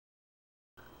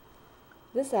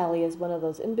This alley is one of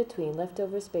those in-between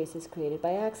leftover spaces created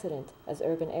by accident, as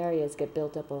urban areas get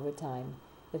built up over time.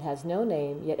 It has no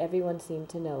name, yet everyone seemed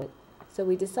to know it, so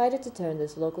we decided to turn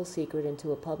this local secret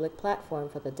into a public platform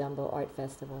for the Dumbo Art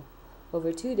Festival.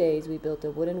 Over 2 days, we built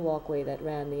a wooden walkway that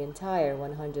ran the entire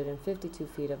 152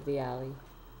 feet of the alley.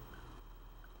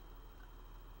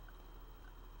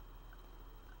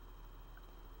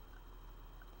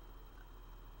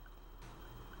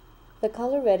 The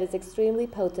color red is extremely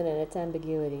potent in its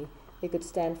ambiguity. It could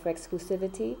stand for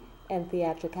exclusivity and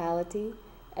theatricality,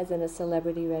 as in a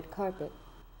celebrity red carpet.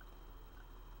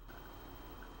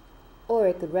 Or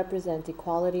it could represent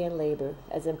equality and labor,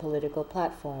 as in political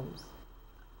platforms.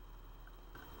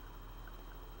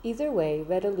 Either way,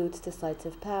 red alludes to sites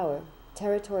of power,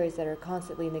 territories that are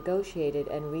constantly negotiated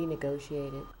and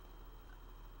renegotiated.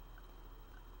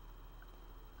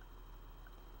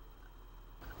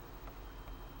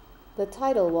 The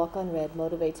title, Walk on Red,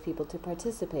 motivates people to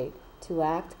participate, to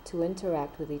act, to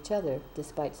interact with each other,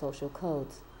 despite social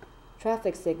codes.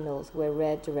 Traffic signals where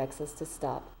red directs us to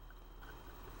stop.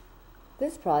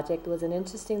 This project was an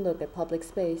interesting look at public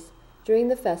space. During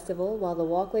the festival, while the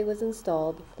walkway was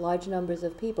installed, large numbers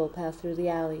of people passed through the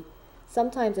alley,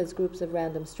 sometimes as groups of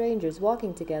random strangers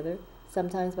walking together,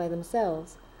 sometimes by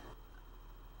themselves.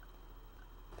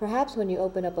 Perhaps when you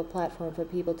open up a platform for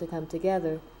people to come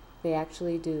together, they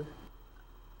actually do.